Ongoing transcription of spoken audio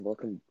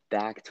Welcome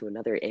back to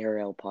another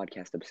ARL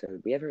podcast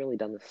episode. We haven't really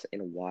done this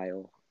in a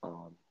while.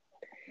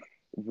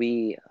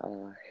 We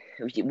uh,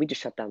 we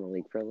just shut down the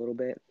league for a little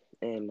bit,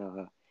 and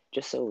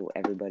just so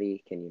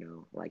everybody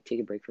can like take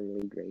a break from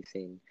league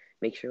racing,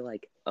 make sure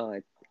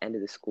end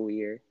of the school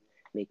year,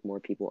 make more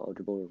people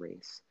eligible to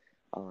race,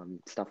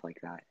 stuff like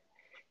that.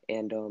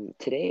 And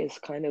today is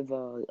kind of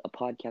a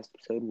podcast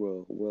episode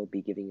where we'll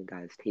be giving you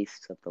guys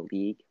tastes of the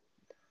league,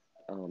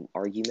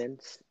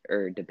 arguments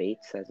or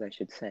debates, as I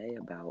should say,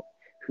 about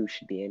who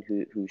should be in,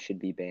 who should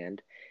be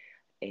banned,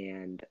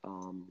 and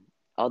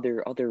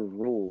other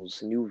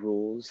rules, new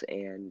rules,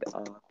 and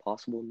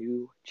possible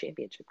new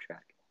championship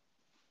track.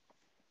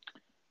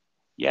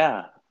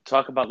 Yeah,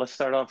 let's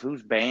start off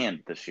who's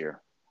banned this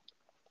year.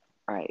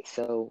 All right,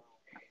 so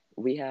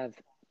we have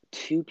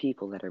two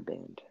people that are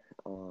banned.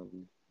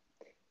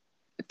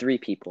 Three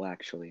people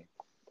actually.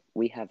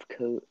 We have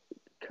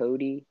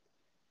Cody.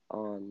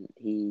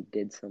 He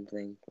did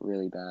something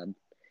really bad.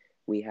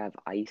 We have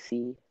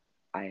Icy.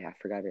 I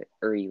forgot it.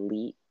 Or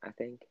Elite, I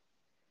think.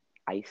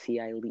 Icy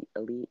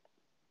Elite.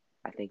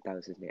 I think that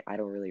was his name. I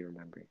don't really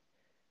remember.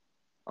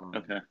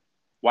 Okay.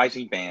 Why is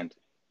he banned?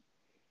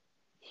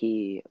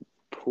 He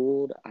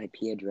pulled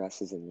IP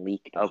addresses and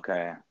leaked them.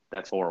 Okay,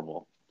 that's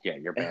horrible. Yeah,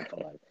 you're banned for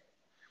life.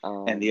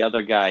 And Um, the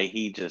other guy,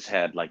 he just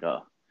had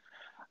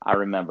I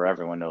remember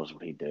everyone knows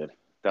what he did.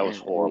 That was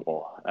we,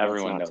 horrible. let's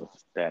Everyone not knows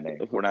that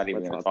name. We're not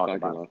even let's going to not talk talk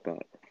about it. about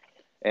that.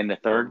 And the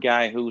third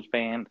guy who's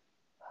banned,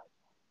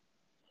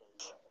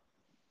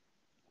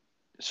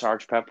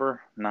 Sarge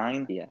Pepper,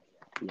 9. Yeah,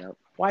 yep.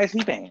 Why is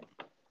he banned?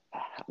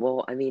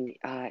 Well, I mean,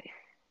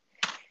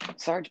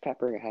 Sarge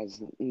Pepper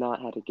has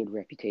not had a good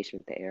reputation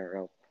with the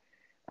ARO.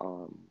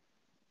 Um,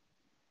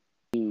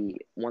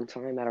 he one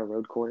time at a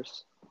road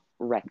course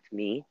wrecked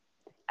me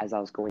as I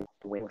was going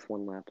away with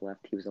one lap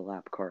left. He was a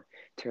lap car,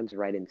 turns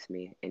right into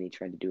me, and he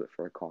tried to do it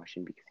for a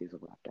caution because he was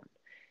a lap down.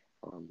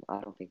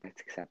 I don't think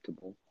that's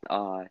acceptable.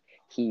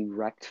 He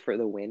wrecked for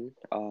the win.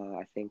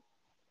 I think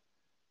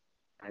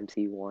times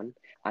he won.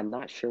 I'm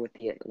not sure what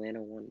the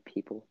Atlanta one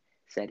people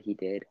said he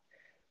did,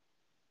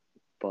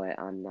 but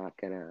I'm not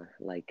gonna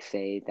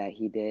say that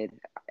he did.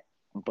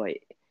 But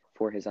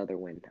for his other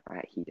win,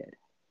 he did.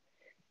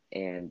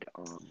 And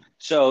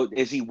So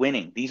is he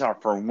winning? These are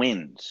for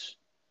wins.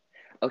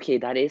 okay,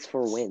 that is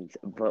for wins.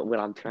 But what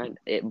I'm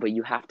but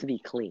you have to be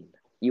clean.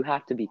 You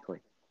have to be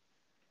clean.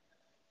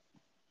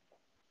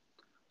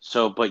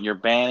 So, but you're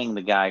banning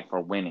the guy for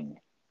winning.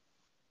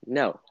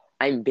 No,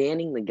 I'm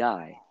banning the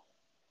guy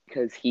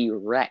because he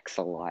wrecks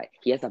a lot.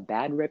 He has a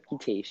bad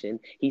reputation.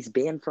 He's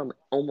banned from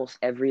almost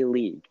every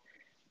league.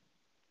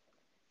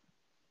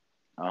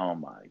 Oh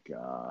my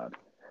God.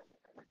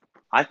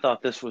 I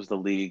thought this was the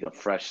league of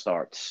fresh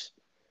starts.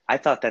 I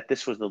thought that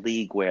this was the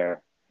league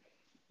where,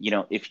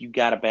 if you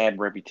got a bad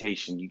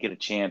reputation, you get a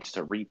chance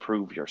to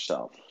reprove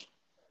yourself.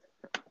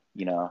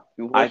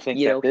 Well, I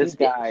think that this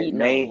guy he no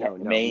may no no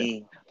no.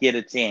 may get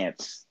a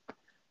chance.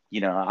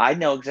 I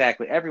know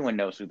exactly. Everyone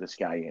knows who this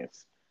guy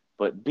is,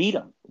 but beat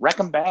him, wreck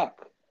him back.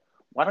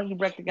 Why don't you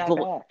wreck the guy But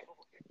back?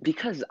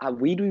 because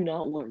we do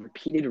not want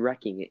repeated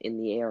wrecking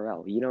in the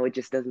ARL. It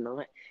just does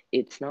not.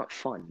 It's not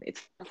fun.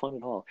 It's not fun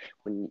at all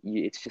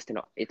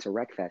it's a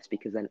wreck fest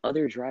because then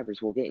other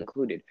drivers will get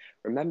included.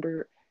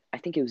 Remember, I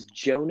think it was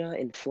Jonah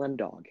and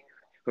Slemdog.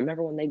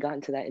 Remember when they got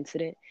into that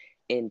incident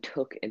and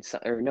took and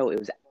or no, it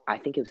was I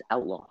think it was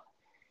Outlaw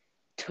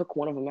took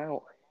one of them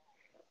out.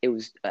 It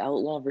was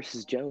Outlaw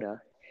versus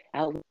Jonah.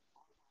 Outlaw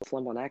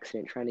Slem on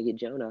accident trying to get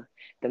Jonah.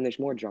 Then there's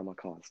more drama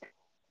caused.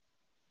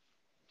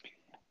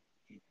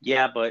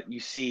 Yeah, but you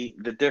see,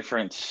 the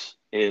difference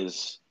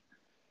is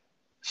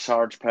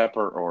Sarge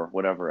Pepper or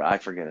whatever. I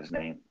forget his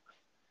name.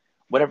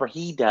 Whatever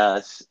he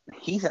does,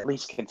 he's at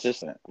least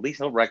consistent. At least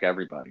he'll wreck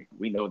everybody.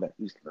 We know that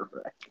he's gonna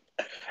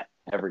wreck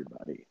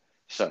everybody.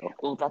 So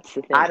Well, that's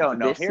the I thing. don't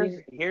know. This Here's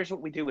year, here's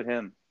what we do with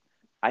him.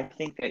 I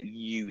think that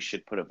you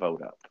should put a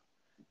vote up.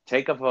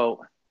 Take a vote.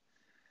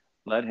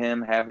 Let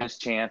him have his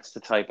chance to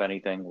type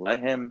anything. Let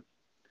him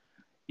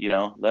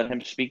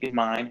speak his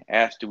mind.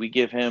 Ask, do we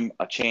give him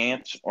a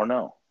chance or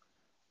no?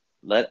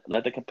 Let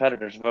the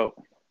competitors vote.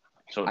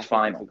 So I it's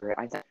think that's a final. great.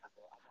 I think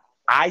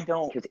I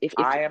don't. because if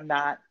I am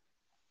not.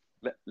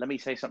 Let me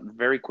say something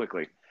very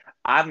quickly.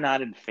 I'm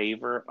not in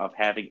favor of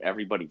having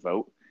everybody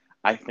vote.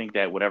 I think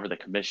that whatever the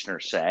commissioner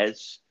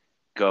says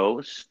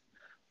goes.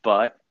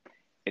 But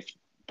if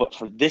but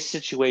for this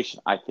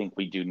situation, I think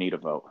we do need a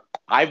vote.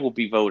 I will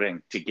be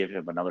voting to give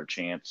him another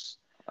chance.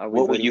 are we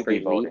What will voting you for be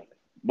elite? voting?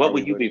 What Are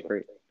will we you be voting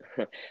voting?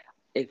 for?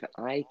 If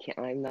I can,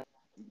 I'm not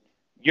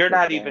You're because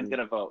not even then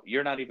gonna vote.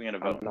 You're not even gonna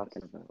I'm vote. not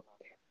gonna vote.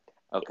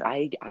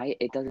 Okay.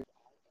 It doesn't.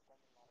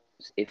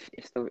 If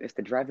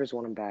the drivers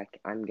want him back,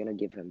 I'm gonna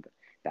give him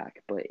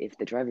back. But if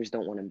the drivers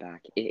don't want him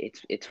back,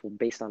 it's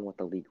based on what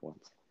the league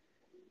wants.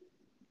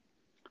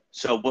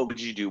 So what would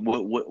you do?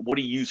 What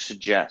do you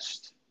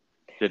suggest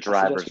the I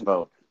suggest drivers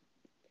vote?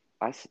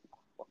 I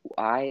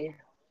I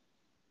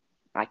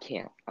I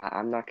can't.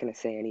 I'm not gonna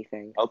say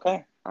anything.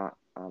 Okay.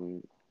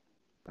 I'm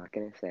not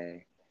gonna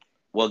say.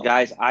 Well,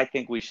 guys, Um, I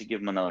think we should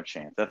give him another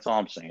chance. That's all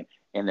I'm saying.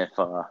 And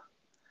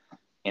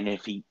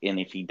if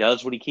he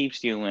does what he keeps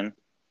doing,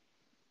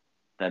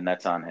 then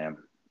that's on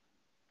him.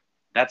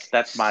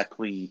 That's my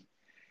plea,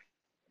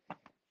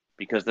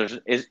 because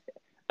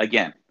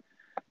again,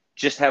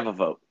 just have a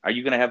vote. Are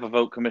you going to have a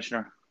vote,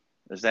 Commissioner?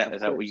 Is that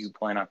what you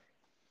plan on?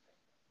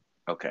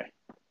 Okay.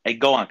 Hey,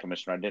 go on,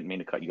 Commissioner. I didn't mean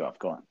to cut you off.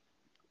 Go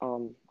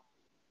on.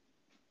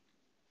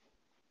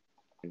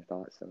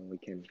 Thought, so we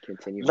can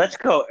continue. Let's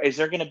go. Is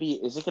it going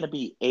to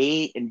be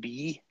A and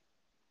B?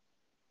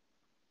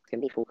 It's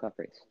going to be full cup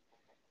race.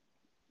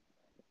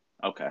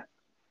 Okay.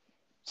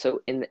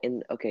 So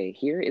okay,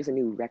 here is a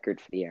new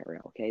record for the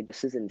ARL. Okay,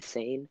 this is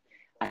insane.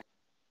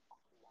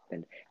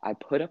 I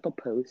put up a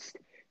post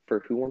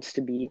for who wants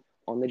to be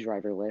on the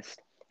driver list,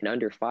 and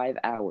under 5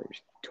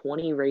 hours,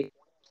 20 races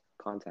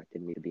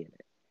contacted me to be in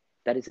it.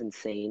 That is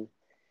insane.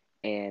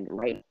 And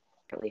right now,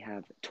 I currently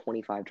have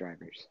 25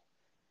 drivers.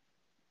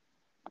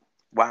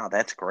 Wow,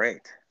 that's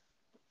great.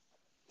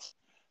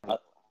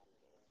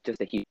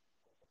 Just a huge.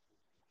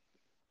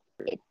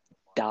 It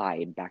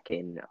died back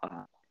in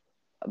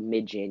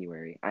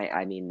mid-January.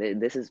 I mean,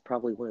 this is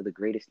probably one of the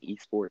greatest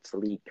esports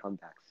league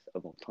comebacks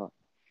of all time.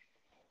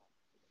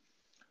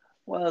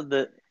 Well,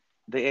 the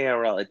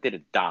ARL, it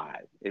didn't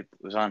die. It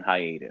was on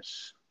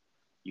hiatus.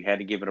 You had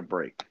to give it a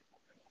break.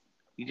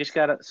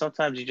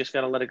 Sometimes you just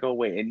gotta let it go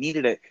away. It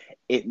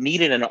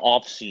needed an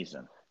off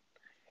season.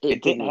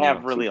 It didn't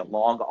have really a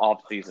long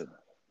off season.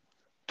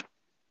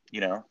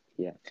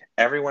 Yeah.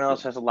 Everyone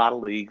else has a lot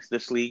of leagues.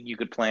 This league, you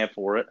could plan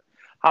for it.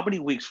 How many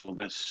weeks will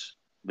this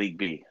league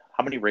be?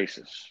 How many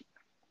races?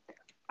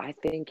 I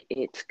think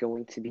it's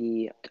going to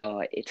be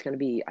I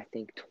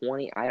think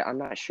 20. I'm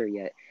not sure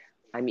yet.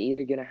 I'm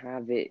either going to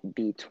have it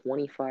be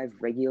 25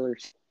 regular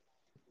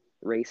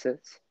races,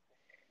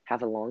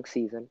 have a long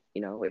season.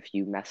 If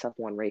you mess up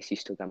one race, you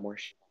still got more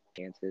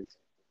chances.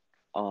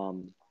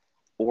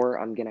 Or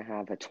I'm going to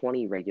have a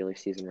 20 regular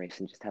season race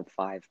and just have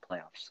 5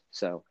 playoffs.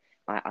 So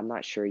I'm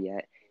not sure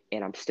yet.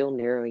 And I'm still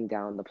narrowing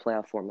down the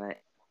playoff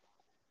format.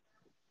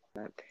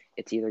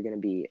 It's either going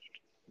to be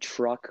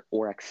truck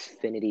or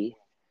Xfinity,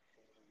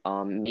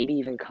 maybe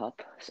even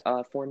cup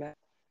format.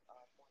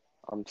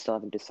 Still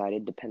haven't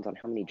decided. Depends on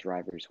how many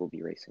drivers will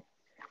be racing.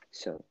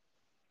 So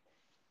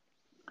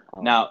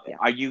now,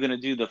 Are you going to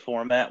do the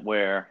format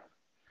where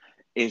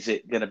is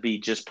it going to be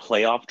just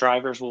playoff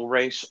drivers will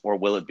race, or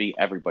will it be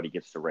everybody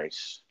gets to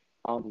race?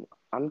 I'm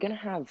going to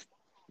have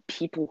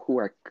people who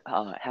are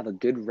have a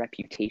good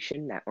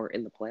reputation that are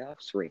in the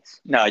playoffs race.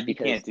 No, you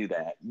can't do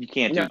that. You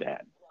can't do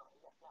that.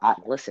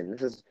 Listen,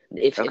 this is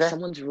if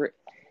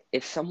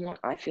someone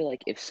I feel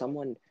like if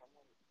someone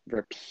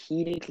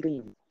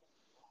repeatedly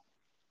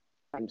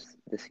times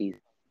the season,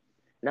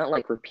 not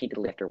like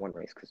repeatedly after one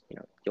race, because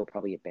you'll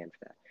probably get banned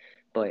for that,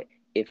 but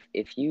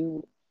if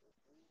you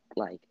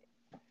like,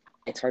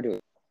 it's hard to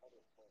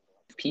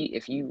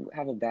if you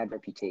have a bad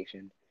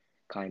reputation,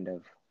 kind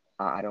of,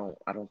 I don't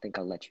think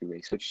I'll let you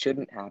race, which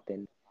shouldn't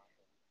happen.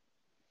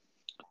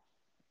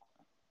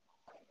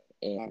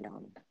 And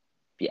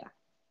yeah,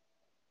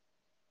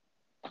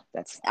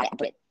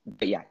 but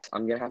yeah,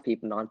 I'm gonna have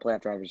people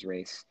non-playoff drivers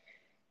race,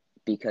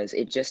 because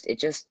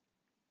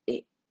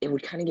it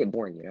would kind of get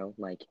boring,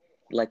 like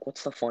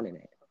what's the fun in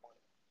it?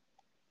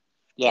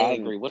 Yeah, I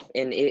agree.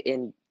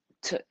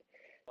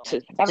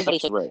 Everybody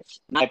should race.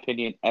 In my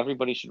opinion,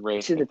 everybody should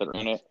race if they're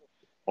in it,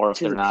 or if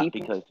they're not,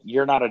 because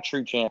you're not a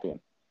true champion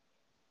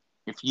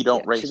if you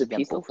don't race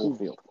against the full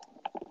field.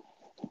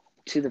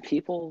 To the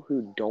people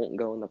who don't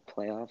go in the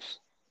playoffs,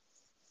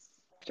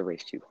 have to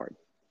race too hard.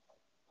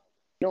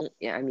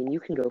 I mean, you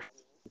can go,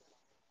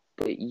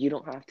 but you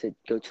don't have to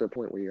go to the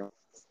point where you're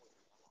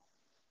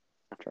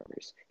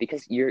drivers,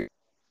 because you're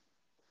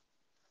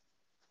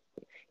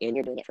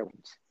doing it for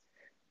wins.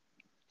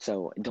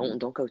 So don't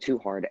go too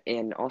hard.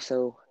 And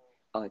also,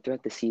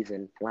 throughout the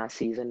season, last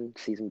season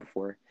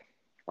before,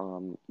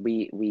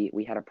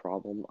 we had a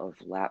problem of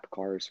lap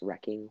cars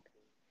wrecking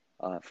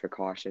for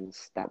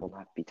cautions. That will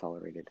not be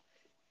tolerated.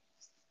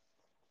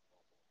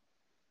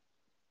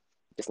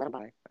 Just let them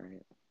by. All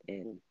right.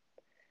 And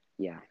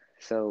yeah.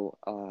 So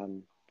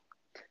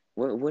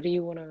what do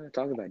you want to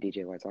talk about,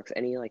 DJ White Sox?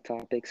 Any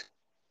topics?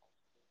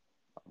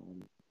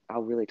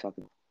 I'll really talk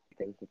about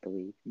things with the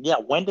league. Yeah.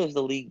 When does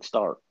the league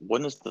start?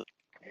 When is the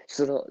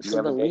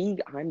the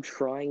league I'm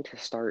trying to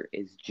start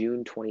is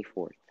June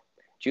 24th.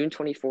 June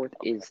 24th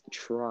is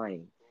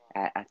trying.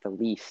 At the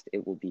least,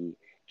 it will be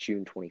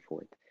June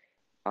 24th.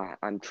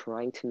 I'm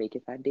trying to make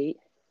it that date.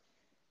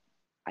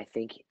 I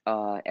think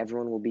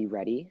everyone will be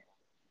ready.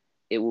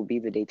 It will be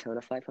the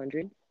Daytona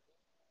 500,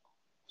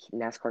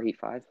 NASCAR Heat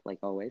 5, like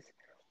always.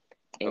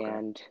 Okay.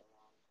 And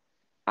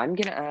I'm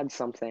going to add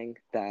something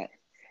that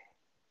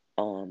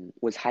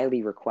was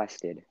highly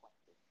requested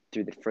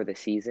for the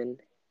season.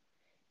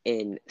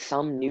 And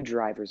some new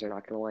drivers are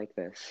not going to like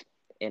this,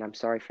 and I'm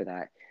sorry for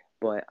that.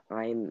 But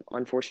I'm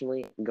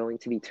unfortunately going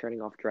to be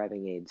turning off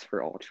driving aids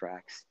for all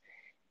tracks,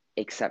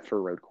 except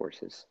for road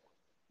courses.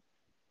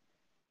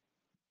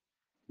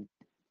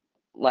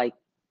 Like,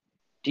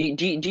 do you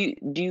think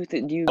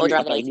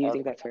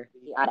that's fair?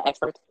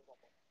 Expert?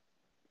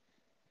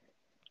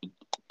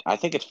 I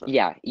think it's.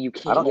 Yeah, you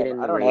can't get in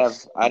the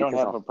race I don't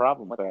because have I'll. a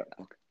problem with that.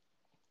 Okay.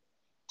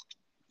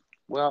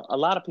 Well, a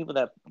lot of people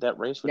that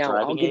race with Now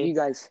I'll driving give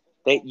you aids,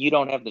 guys. you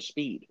don't have the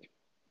speed.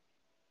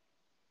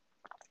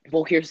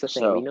 Well, here's the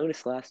thing. We So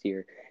noticed last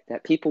year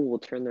that people will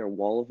turn their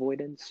wall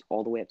avoidance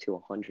all the way up to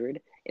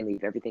 100 and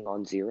leave everything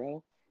on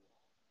 0.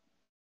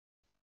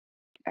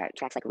 At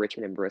tracks like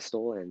Richmond and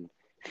Bristol and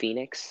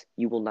Phoenix,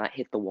 you will not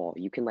hit the wall.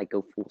 You can like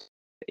go full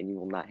and you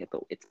will not hit the.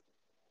 It's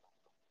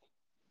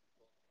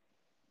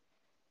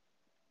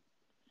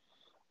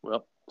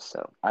well,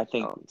 so. I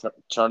think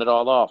turn it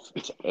all off.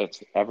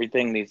 It's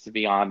everything needs to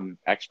be on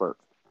expert.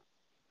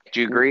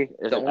 Do you agree? Is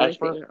The it only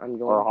expert thing I'm or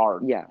going.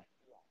 hard?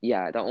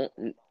 Yeah. The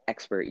only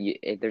expert.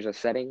 There's a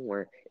setting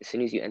where as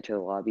soon as you enter the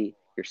lobby,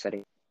 you're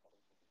setting.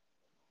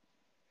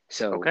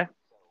 So, Okay.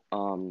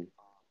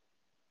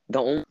 The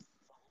only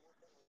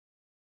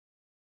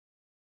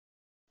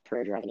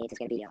for driving aids is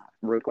going to be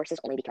road courses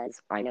only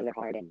because I know they're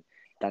hard and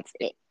that's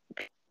it.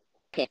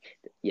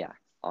 Yeah.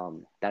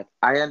 That.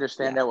 I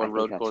understand Yeah, that I with think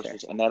road that's fair.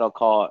 courses, and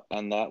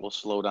that will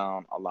slow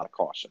down a lot of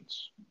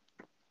cautions.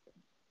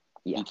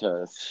 Yeah.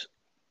 Because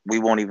we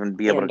won't even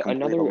be able to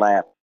And complete a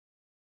lap.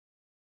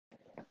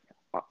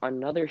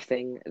 another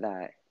thing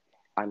that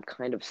I'm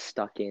kind of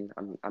stuck in,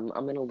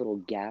 I'm in a little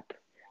gap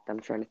that I'm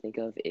trying to think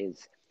of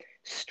is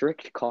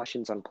strict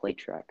cautions on plate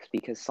tracks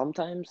because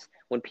sometimes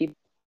when people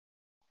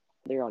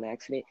they're on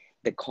accident,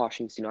 the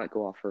cautions do not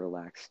go off for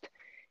relaxed,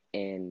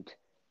 and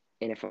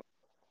if a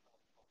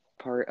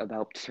part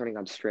about turning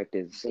on strict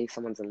is say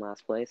someone's in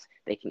last place,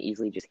 they can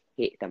easily just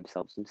hit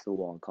themselves into the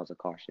wall and cause a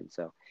caution.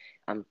 So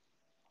I'm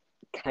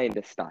kind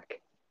of stuck.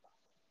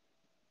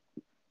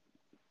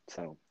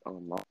 So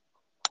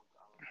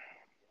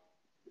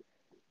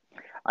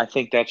I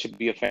think that should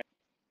be a fan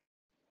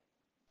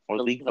or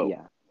the league vote.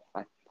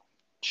 yeah,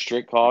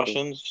 Strict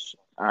cautions.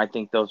 I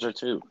think those are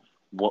two.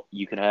 What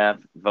you could have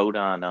vote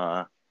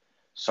on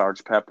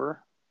Sarge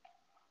Pepper,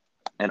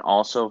 and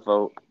also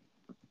vote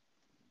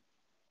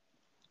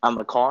on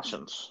the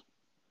cautions.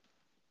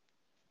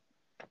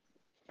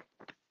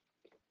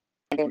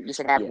 And then you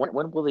should have.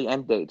 When will the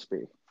end dates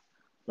be?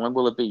 When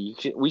will it be?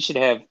 We should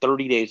have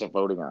 30 days of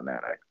voting on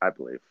that, I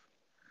believe.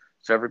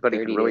 So everybody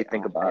can really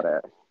think about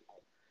it.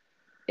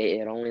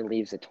 It only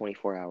leaves at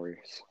 24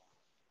 hours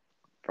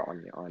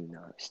on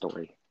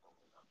story.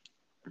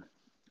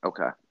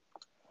 Okay.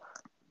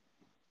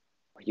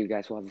 You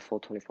guys will have a full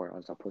 24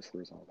 hours. I'll post the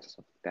results,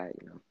 stuff like that,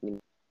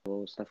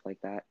 stuff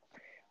like that.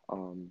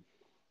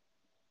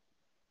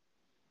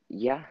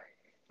 Yeah,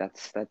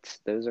 that's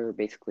those are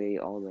basically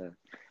all the.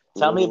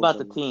 Tell me about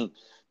the teams.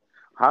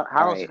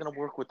 How is it going to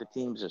work with the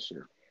teams this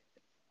year?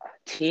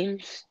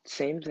 Teams,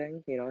 same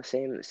thing,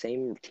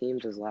 same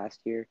teams as last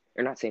year,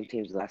 or not same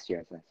teams as last year,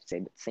 as I have to say,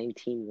 but same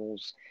team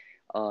rules.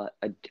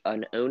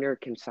 An owner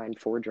can sign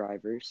 4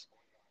 drivers.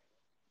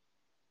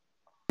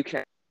 You can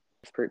have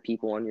expert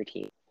people on your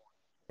team,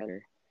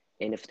 and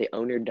if the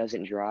owner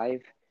doesn't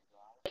drive,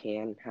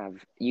 can have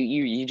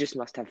you just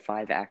must have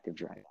 5 active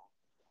drivers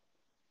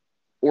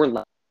or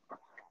less.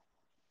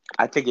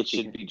 I think it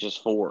should be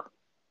just 4.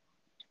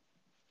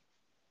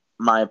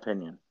 My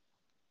opinion.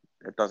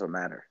 It doesn't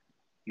matter.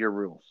 Your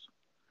rules.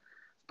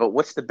 But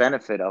what's the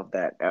benefit of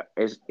that?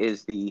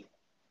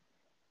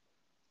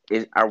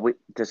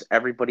 Does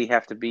everybody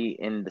have to be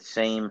in the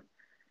same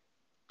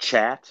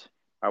chat?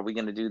 Are we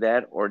going to do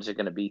that, or is it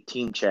going to be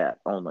team chat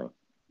only?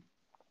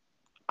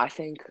 I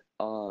think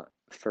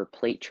for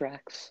plate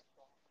tracks,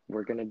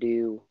 we're gonna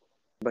do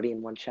everybody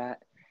in one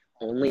chat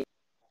only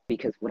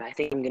because what I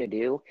think I'm gonna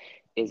do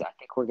is I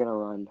think we're gonna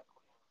run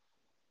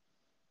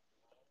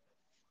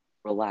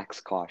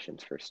relaxed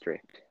cautions for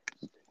strict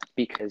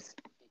because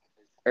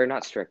or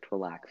not strict,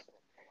 relaxed.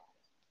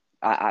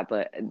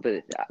 But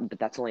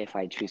that's only if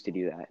I choose to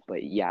do that.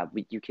 But yeah,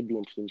 you could be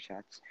in team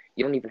chats.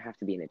 You don't even have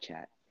to be in a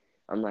chat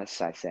unless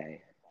I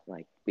say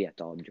like we have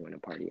to all join a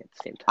party at the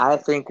same time. I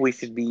think we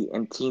should be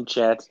in team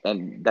chats,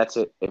 and that's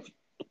it. If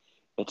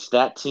it's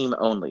that team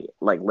only,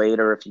 like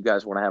later, if you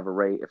guys want to have a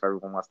race, if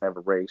everyone wants to have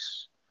a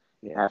race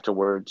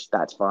afterwards,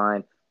 that's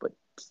fine. But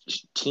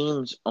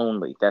teams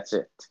only. That's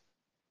it.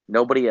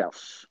 Nobody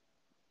else.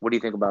 What do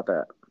you think about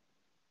that?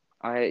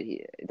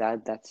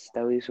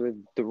 Those were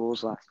the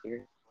rules last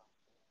year.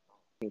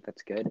 I think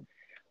that's good.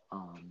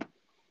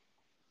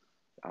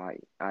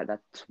 That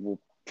will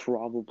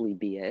probably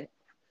be it.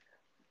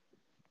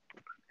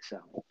 So.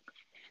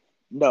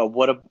 No,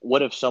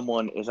 what if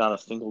someone is on a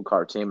single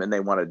car team and they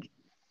want to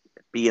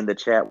be in the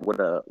chat with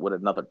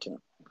another team?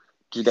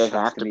 Do they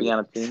have to be on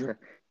a team?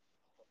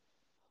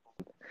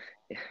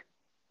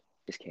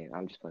 Just kidding.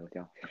 I'm just playing with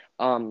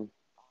y'all.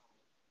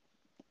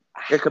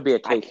 It could be a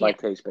case by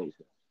case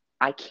basis.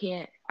 I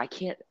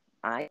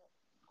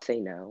say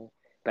no,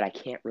 but I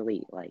can't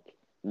really like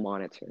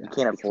monitor that. You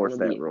can't enforce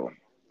that rule.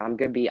 I'm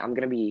gonna be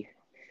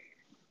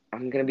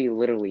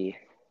literally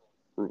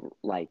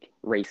like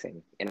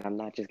racing, and I'm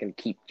not just gonna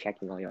keep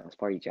checking all y'all's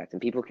party chats,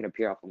 and people can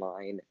appear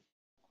offline.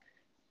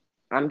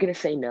 I'm gonna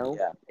say no,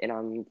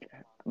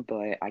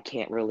 but I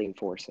can't really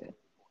enforce it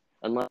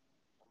unless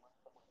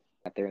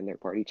they're in their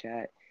party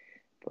chat.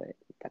 but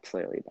that's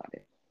literally about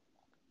it.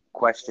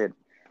 Question.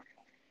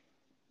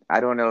 I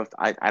don't know if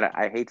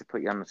I hate to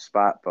put you on the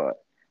spot,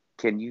 but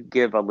can you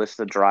give a list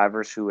of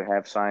drivers who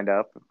have signed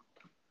up?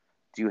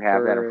 Do you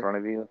have that in For front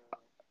of you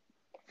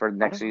for I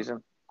next don't know.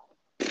 season?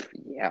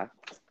 Yeah,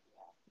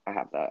 I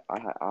have that.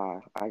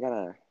 I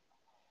gotta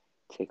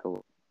take a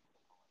look.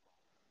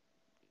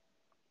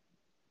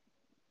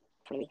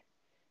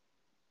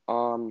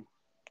 Um.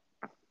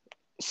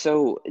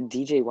 So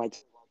DJ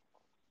White's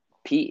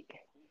Pete,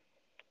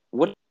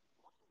 what are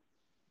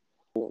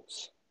your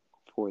goals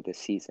for the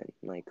season?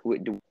 Like,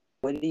 what do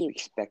you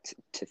expect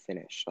to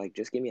finish? Like,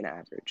 just give me an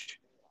average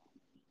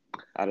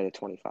out of the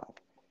 25.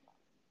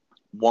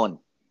 One.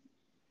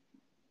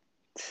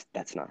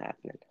 That's not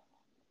happening.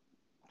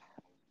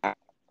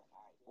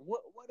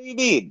 What do you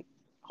mean?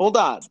 Hold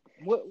on.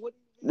 What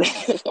do you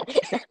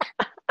mean?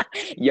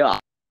 Yeah,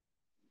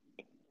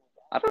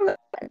 I don't know.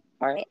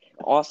 All right.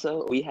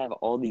 Also, we have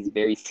all these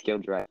very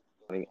skilled drivers.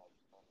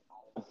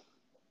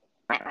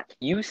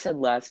 You said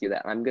last year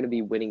that I'm going to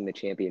be winning the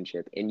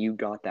championship, and you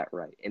got that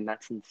right. And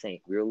that's insane.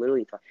 We were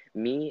literally talking,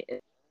 we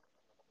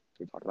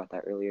talked about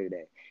that earlier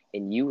today,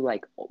 and you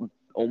like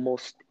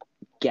almost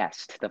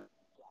guessed the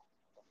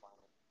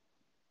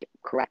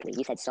correctly.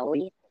 You said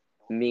Sully.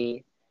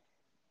 me,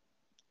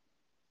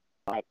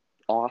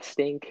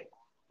 Austin.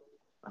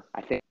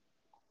 I think.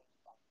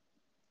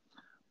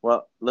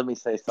 Well, let me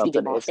say DJ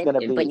something. Boston, It's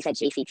gonna but be you said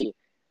JCT.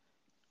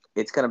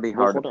 it's gonna be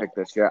Well, hard to hold on. pick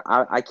this year.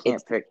 I can't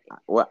It's pick.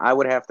 Well, I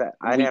would have to.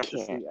 I'd we have to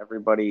can't. see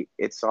everybody.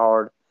 It's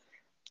hard.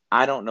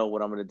 I don't know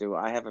what I'm gonna do.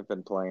 I haven't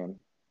been playing.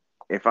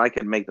 If I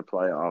could make the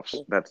playoffs,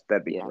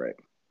 that'd be Yeah. great.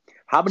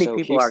 How many So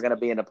people are here's gonna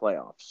be in the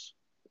playoffs?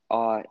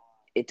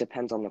 it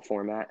depends on the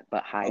format,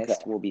 but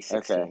highest will be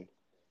 16.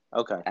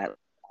 Okay. At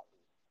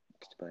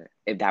least, but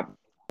if that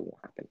won't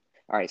happen.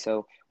 All right,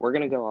 so we're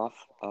gonna go off.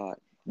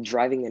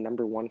 Driving the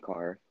number 1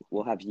 car,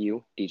 we'll have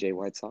you, DJ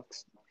White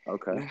Sox.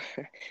 Okay.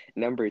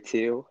 Number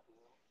 2,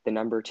 the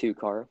number 2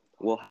 car,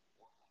 we'll have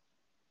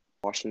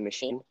washing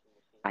machine.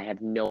 I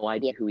have no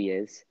idea who he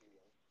is.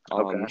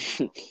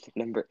 Okay.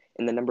 In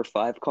the number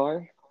 5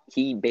 car,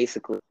 he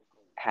basically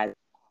has.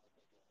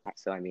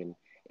 So I mean,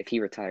 if he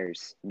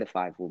retires, the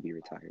 5 will be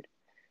retired.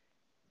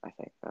 I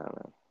think. I don't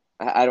know.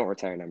 I don't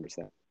retire numbers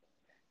though.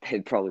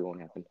 It probably won't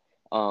happen.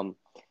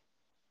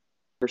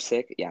 Number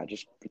 6, yeah,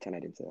 just pretend I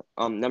didn't say that.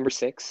 Number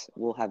 6,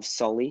 we'll have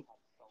Sully.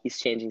 He's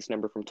changing his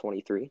number from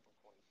 23.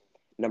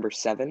 Number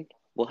 7,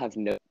 we'll have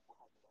no.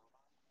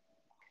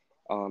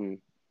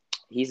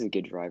 He's a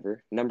good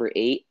driver. Number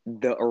 8,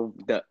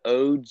 the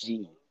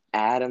OG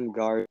Adam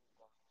Gard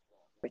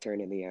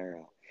return in the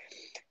era.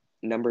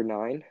 Number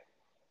 9,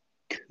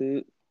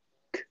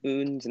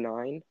 Coons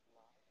 9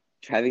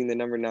 driving the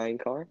number 9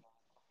 car.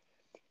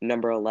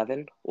 Number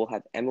 11, we'll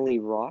have Emily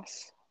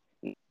Ross.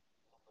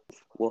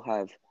 We'll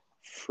have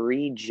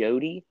Free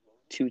Jody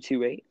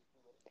 228.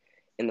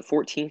 In the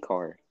 14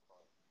 car,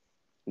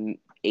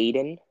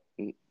 Aiden,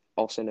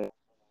 also known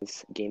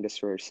as Game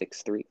Destroyer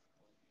 63.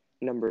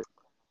 Number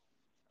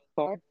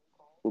car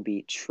will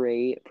be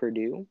Trey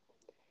Purdue.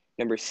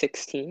 Number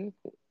 16,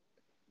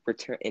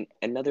 return in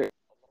another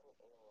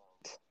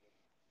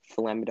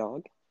Phlegm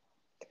Dog.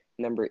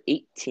 Number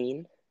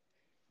 18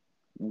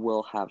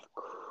 will have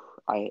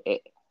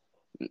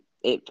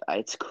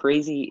it's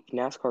crazy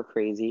NASCAR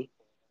crazy.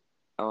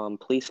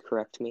 Please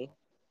correct me.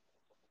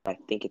 I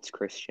think it's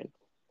Christian.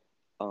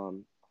 A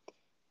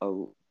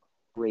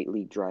great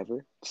league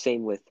driver.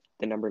 Same with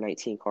the number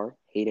 19 car,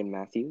 Hayden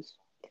Matthews.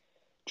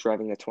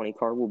 Driving the 20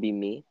 car will be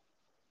me.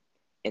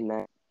 And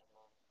that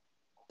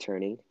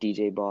turning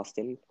DJ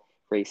Boston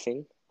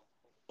Racing,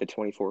 the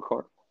 24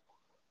 car.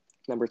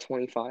 Number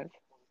 25,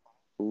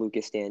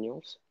 Lucas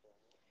Daniels.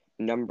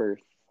 Number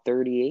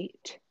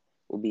 38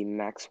 will be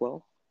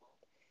Maxwell.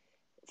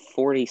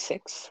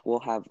 46 we'll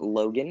have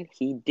Logan.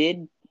 He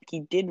did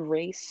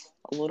race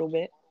a little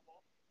bit.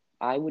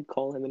 I would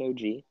call him an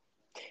OG.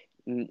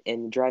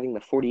 And driving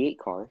the 48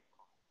 car,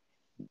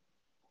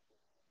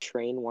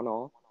 Train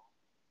 1all.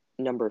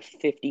 Number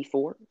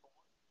 54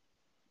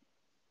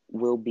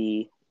 will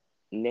be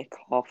Nick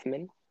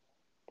Hoffman.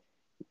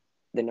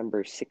 The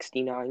number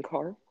 69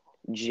 car,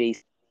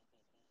 Jason.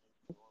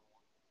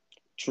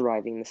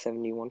 Driving the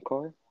 71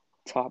 car,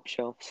 Top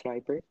Shelf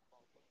Sniper.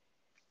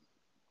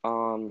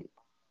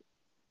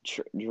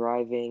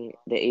 Driving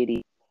the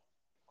 80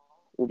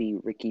 will be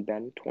Ricky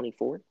Ben,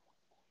 24.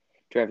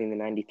 Driving the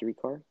 93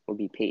 car will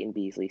be Peyton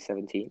Beasley,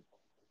 17.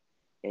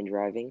 And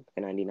driving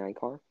the 99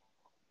 car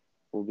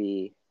will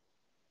be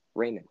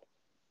Raymond.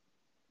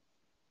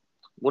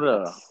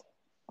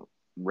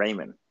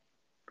 Raymond.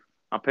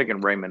 I'm picking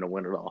Raymond to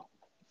win it all.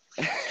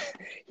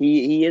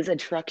 He is a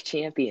truck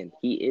champion.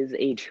 He is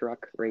a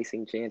truck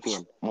racing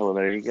champion. Well,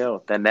 there you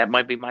go. Then that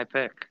might be my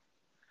pick.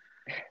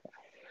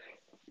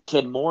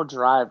 Can more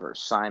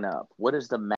drivers sign up? What is the